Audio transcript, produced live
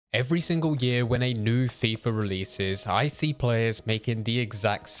Every single year when a new FIFA releases, I see players making the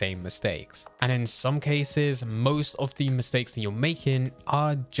exact same mistakes. And in some cases, most of the mistakes that you're making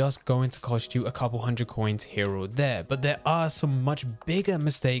are just going to cost you a couple hundred coins here or there. But there are some much bigger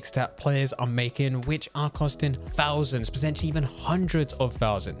mistakes that players are making which are costing thousands, potentially even hundreds of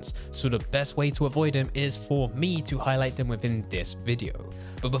thousands. So the best way to avoid them is for me to highlight them within this video.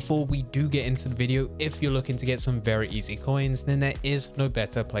 But before we do get into the video, if you're looking to get some very easy coins, then there is no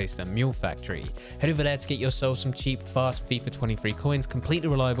better place than Mule Factory. Head over there to get yourself some cheap, fast FIFA 23 coins, completely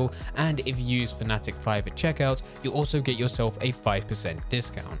reliable, and if you use Fnatic 5 at checkout, you'll also get yourself a 5%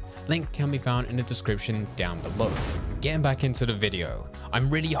 discount. Link can be found in the description down below. Getting back into the video,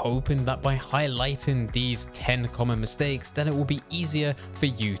 I'm really hoping that by highlighting these 10 common mistakes, that it will be easier for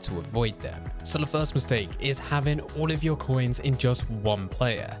you to avoid them. So the first mistake is having all of your coins in just one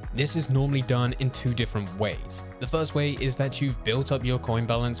player. This is normally done in two different ways. The first way is that you've built up your coin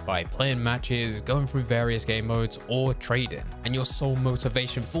balance by playing matches, going through various game modes, or trading. And your sole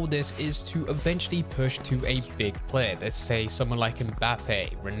motivation for this is to eventually push to a big player. Let's say someone like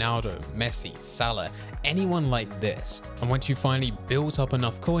Mbappe, Ronaldo, Messi, Salah, anyone like this. And once you finally built up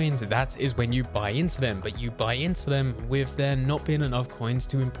enough coins, that is when you buy into them. But you buy into them with there not being enough coins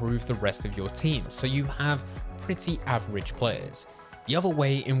to improve the rest of your team. So you have pretty average players. The other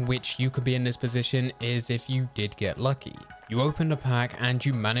way in which you could be in this position is if you did get lucky. You opened a pack and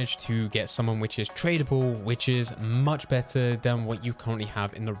you managed to get someone which is tradable, which is much better than what you currently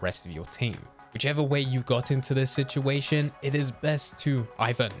have in the rest of your team. Whichever way you got into this situation, it is best to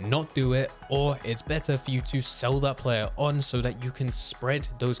either not do it, or it's better for you to sell that player on so that you can spread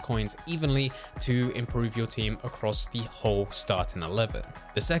those coins evenly to improve your team across the whole starting 11.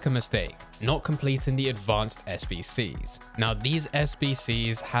 The second mistake, not completing the advanced SBCs. Now these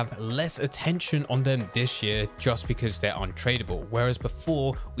SBCs have less attention on them this year just because they're untradeable, whereas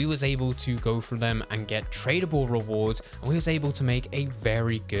before we was able to go through them and get tradable rewards, and we was able to make a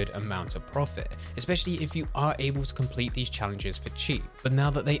very good amount of profit, especially if you are able to complete these challenges for cheap. But now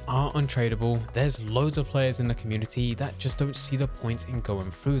that they are untradeable, there's loads of players in the community that just don't see the point in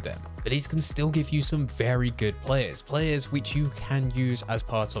going through them. But these can still give you some very good players which you can use as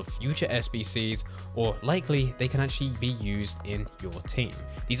part of future SBCs, or likely they can actually be used in your team.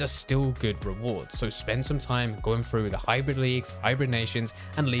 These are still good rewards, so spend some time going through the hybrid leagues, hybrid nations,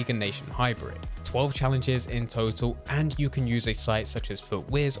 and League and Nation hybrid. 12 challenges in total, and you can use a site such as FUT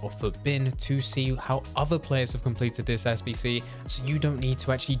or FUTBin to see how other players have completed this SBC, so you don't need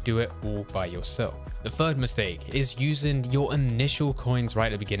to actually do it all by yourself. The third mistake is using your initial coins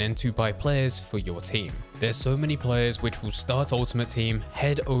right at the beginning to buy players for your team. There's so many players which will start Ultimate Team,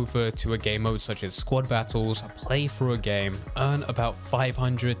 head over to a game mode such as Squad Battles, play through a game, earn about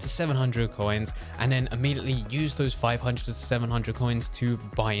 500 to 700 coins, and then immediately use those 500 to 700 coins to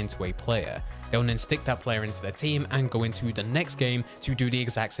buy into a player. They'll then stick that player into their team and go into the next game to do the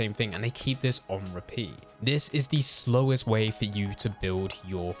exact same thing, and they keep this on repeat. This is the slowest way for you to build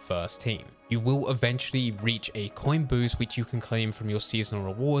your first team. You will eventually reach a coin boost which you can claim from your seasonal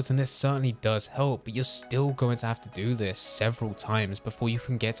rewards, and this certainly does help, but you're still going to have to do this several times before you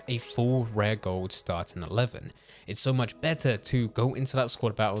can get a full rare gold starting 11. It's so much better to go into that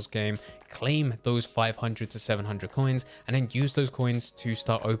squad battles game, claim those 500 to 700 coins, and then use those coins to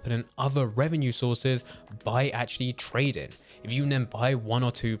start opening other revenue sources by actually trading. If you then buy one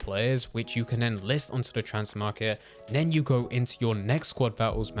or two players which you can then list onto the transfer market, then you go into your next squad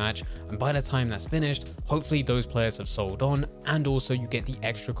battles match, and by the time that's finished, hopefully those players have sold on, and also you get the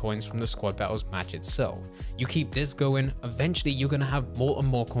extra coins from the squad battles match itself. You keep this going, eventually you're going to have more and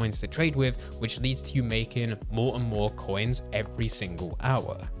more coins to trade with, which leads to you making more and more coins every single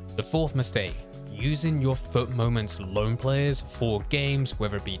hour. The fourth mistake, using your FUT Moments loan players for games,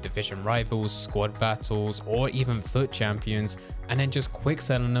 whether it be division rivals, squad battles, or even FUT champions, and then just quick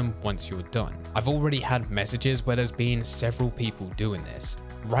selling them once you're done. I've already had messages where there's been several people doing this.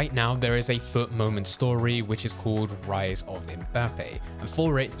 Right now there is a FUT Moment story which is called Rise of Mbappe, and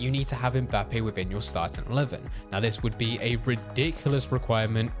for it you need to have Mbappe within your starting 11. Now this would be a ridiculous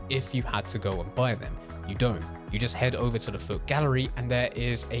requirement if you had to go and buy them. You don't. You just head over to the FUT gallery and there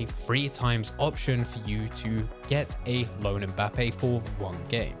is a 3 times option for you to get a loan Mbappe for one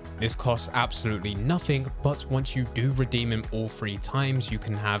game. This costs absolutely nothing, but once you do redeem him all 3 times, you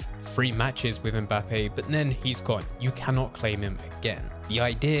can have 3 matches with Mbappe, but then he's gone. You cannot claim him again. The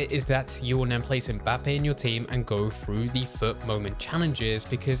idea is that you will then place Mbappe in your team and go through the FUT Moment challenges,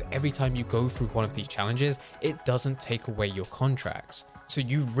 because every time you go through one of these challenges, it doesn't take away your contracts. So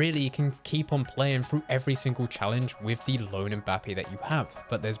you really can keep on playing through every single challenge with the lone Mbappe that you have.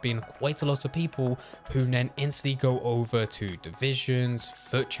 But there's been quite a lot of people who then instantly go over to divisions,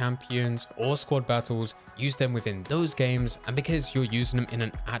 FUT champions, or squad battles, use them within those games, and because you're using them in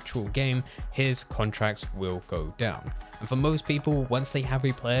an actual game, his contracts will go down. And for most people, once they have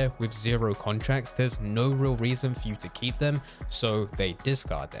a player with 0 contracts, there's no real reason for you to keep them, so they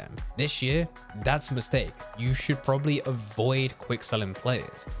discard them. This year, that's a mistake. You should probably avoid quick selling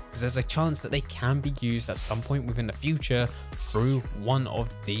players, because there's a chance that they can be used at some point within the future through one of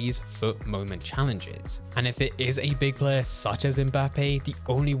these FUT moment challenges. And if it is a big player such as Mbappe, the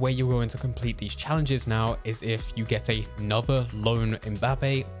only way you're going to complete these challenges now is if you get another lone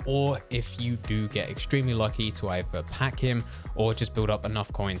Mbappe, or if you do get extremely lucky to either pack him or just build up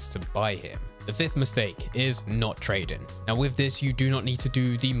enough coins to buy him. The 5th mistake is not trading. Now with this, you do not need to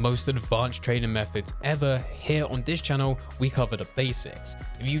do the most advanced trading methods ever. Here on this channel, we cover the basics.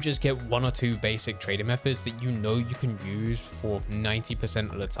 If you just get 1 or 2 basic trading methods that you know you can use for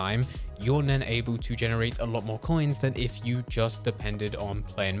 90% of the time, you're then able to generate a lot more coins than if you just depended on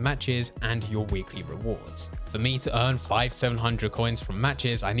playing matches and your weekly rewards. For me to earn 500-700 coins from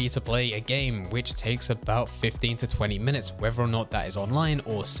matches, I need to play a game which takes about 15 to 20 minutes, whether or not that is online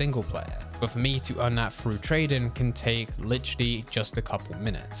or single player. But for me to earn that through trading can take literally just a couple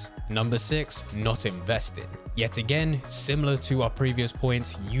minutes. Number 6, not investing. Yet again, similar to our previous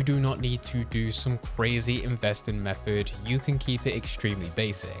points, you do not need to do some crazy investing method. You can keep it extremely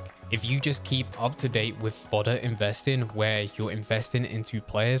basic. If you just keep up to date with fodder investing, where you're investing into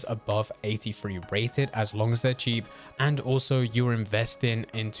players above 83 rated as long as they're cheap, and also you're investing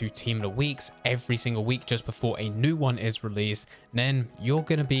into team of the weeks every single week just before a new one is released, then you're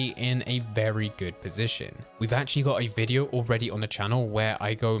going to be in a very good position. We've actually got a video already on the channel where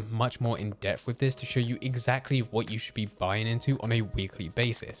I go much more in depth with this to show you exactly what you should be buying into on a weekly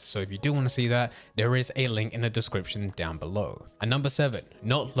basis. So if you do want to see that, there is a link in the description down below. And number 7,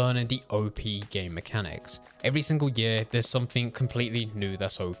 not learning the OP game mechanics. Every single year, there's something completely new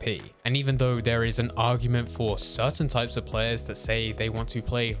that's OP. And even though there is an argument for certain types of players that say they want to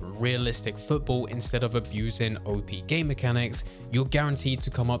play realistic football instead of abusing OP game mechanics, you're guaranteed to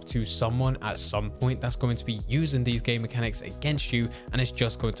come up to someone at some point that's going to be using these game mechanics against you, and it's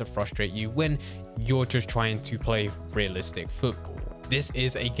just going to frustrate you when you're just trying to play realistic football. This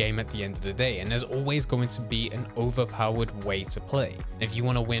is a game at the end of the day, and there's always going to be an overpowered way to play. If you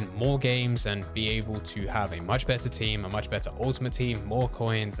want to win more games and be able to have a much better team, a much better ultimate team, more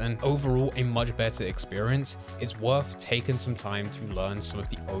coins, and overall a much better experience, it's worth taking some time to learn some of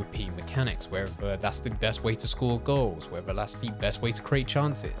the OP mechanics, whether that's the best way to score goals, whether that's the best way to create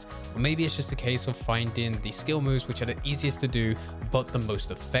chances, or maybe it's just a case of finding the skill moves which are the easiest to do but the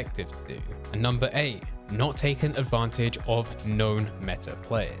most effective to do. And number 8, not taking advantage of known meta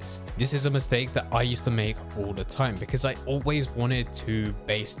players. This is a mistake that I used to make all the time because I always wanted to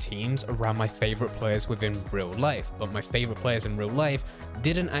base teams around my favorite players within real life, but my favorite players in real life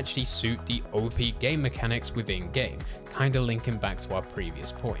didn't actually suit the OP game mechanics within game, kind of linking back to our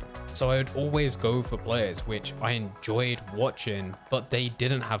previous point. So I would always go for players which I enjoyed watching, but they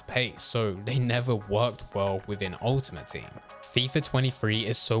didn't have pace, so they never worked well within Ultimate Team. FIFA 23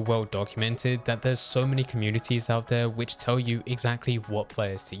 is so well documented that there's so many communities out there which tell you exactly what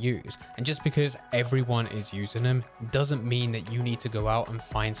players to use, and just because everyone is using them doesn't mean that you need to go out and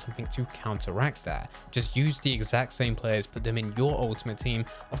find something to counteract that. Just use the exact same players, put them in your ultimate team,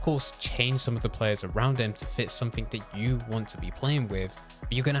 of course change some of the players around them to fit something that you want to be playing with,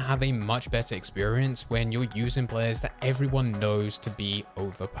 but you're going to have a much better experience when you're using players that everyone knows to be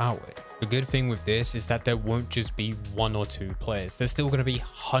overpowered. The good thing with this is that there won't just be 1 or 2 players. There's still going to be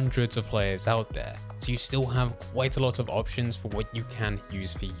hundreds of players out there. So you still have quite a lot of options for what you can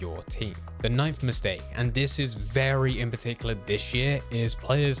use for your team. The 9th mistake, and this is very in particular this year, is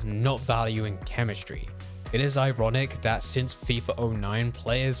players not valuing chemistry. It is ironic that since FIFA 09,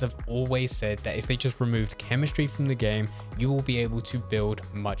 players have always said that if they just removed chemistry from the game, you will be able to build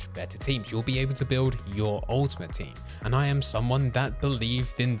much better teams. You'll be able to build your ultimate team. And I am someone that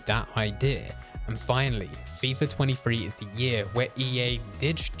believed in that idea. And finally, FIFA 23 is the year where EA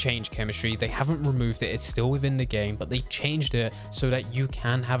did change chemistry. They haven't removed it, it's still within the game, but they changed it so that you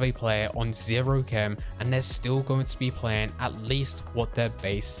can have a player on 0 chem and they're still going to be playing at least what their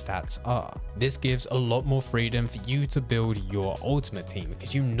base stats are. This gives a lot more freedom for you to build your ultimate team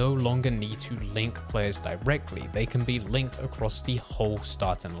because you no longer need to link players directly. They can be linked across the whole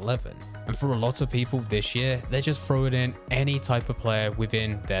starting 11. And for a lot of people this year, they're just throwing in any type of player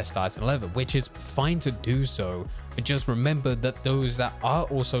within their starting 11, which is fine to do so, but just remember that those that are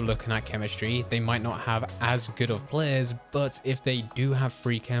also looking at chemistry, they might not have as good of players, but if they do have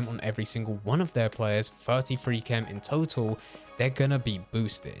free chem on every single one of their players, 30 free chem in total, they're gonna be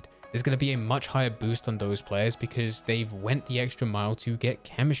boosted. There's going to be a much higher boost on those players because they've went the extra mile to get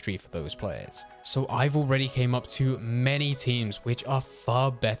chemistry for those players. So I've already came up to many teams which are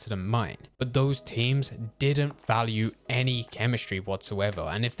far better than mine, but those teams didn't value any chemistry whatsoever,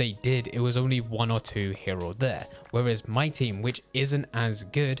 and if they did, it was only 1 or 2 here or there, whereas my team, which isn't as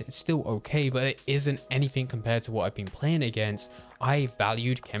good, it's still okay, but it isn't anything compared to what I've been playing against. I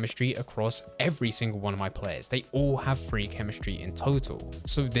valued chemistry across every single one of my players. They all have free chemistry in total,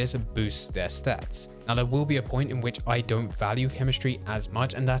 so this boosts their stats. Now there will be a point in which I don't value chemistry as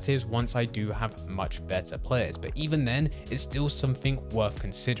much, and that is once I do have much better players, but even then it's still something worth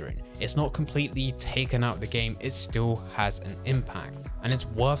considering. It's not completely taken out of the game, it still has an impact, and it's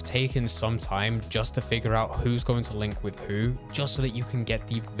worth taking some time just to figure out who's going to link with who, just so that you can get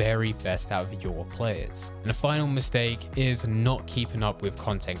the very best out of your players. And the final mistake is not keeping up with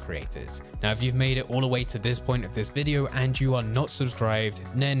content creators. Now if you've made it all the way to this point of this video and you are not subscribed,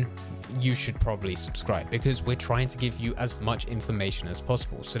 then you should probably subscribe, because we're trying to give you as much information as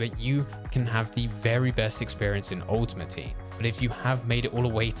possible so that you can have the very best experience in Ultimate Team. But if you have made it all the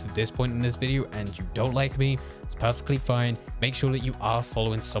way to this point in this video and you don't like me, it's perfectly fine. Make sure that you are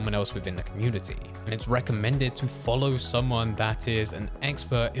following someone else within the community, and it's recommended to follow someone that is an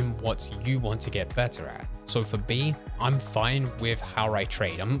expert in what you want to get better at. So for me, I'm fine with how I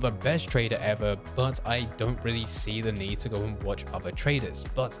trade. I'm not the best trader ever, but I don't really see the need to go and watch other traders.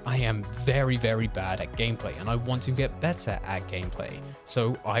 But I am very, very bad at gameplay, and I want to get better at gameplay.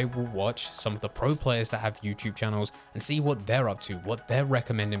 So I will watch some of the pro players that have YouTube channels and see what they're up to, what they're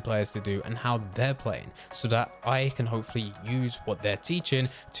recommending players to do, and how they're playing, so that I can hopefully use what they're teaching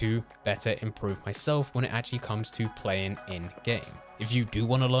to better improve myself when it actually comes to playing in game. If you do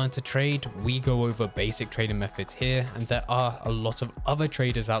want to learn to trade, we go over basic trading methods here, and there are a lot of other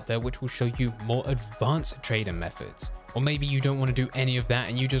traders out there which will show you more advanced trading methods. Or maybe you don't want to do any of that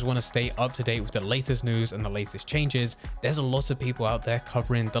and you just want to stay up to date with the latest news and the latest changes. There's a lot of people out there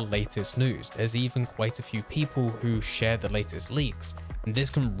covering the latest news. There's even quite a few people who share the latest leaks. And this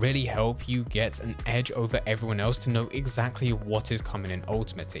can really help you get an edge over everyone else to know exactly what is coming in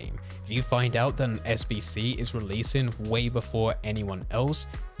Ultimate Team. If you find out that an SBC is releasing way before anyone else,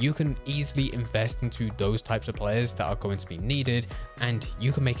 you can easily invest into those types of players that are going to be needed, and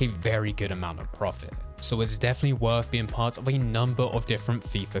you can make a very good amount of profit. So it's definitely worth being part of a number of different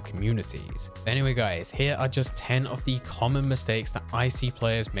FIFA communities. But anyway guys, here are just 10 of the common mistakes that I see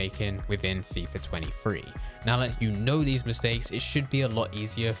players making within FIFA 23. Now that you know these mistakes, it should be a lot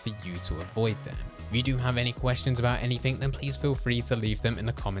easier for you to avoid them. If you do have any questions about anything, then please feel free to leave them in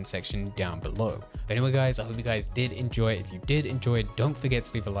the comment section down below. But anyway guys, I hope you guys did enjoy it. If you did enjoy it, don't forget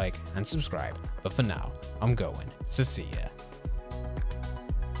to leave a like and subscribe. But for now, I'm going to see ya.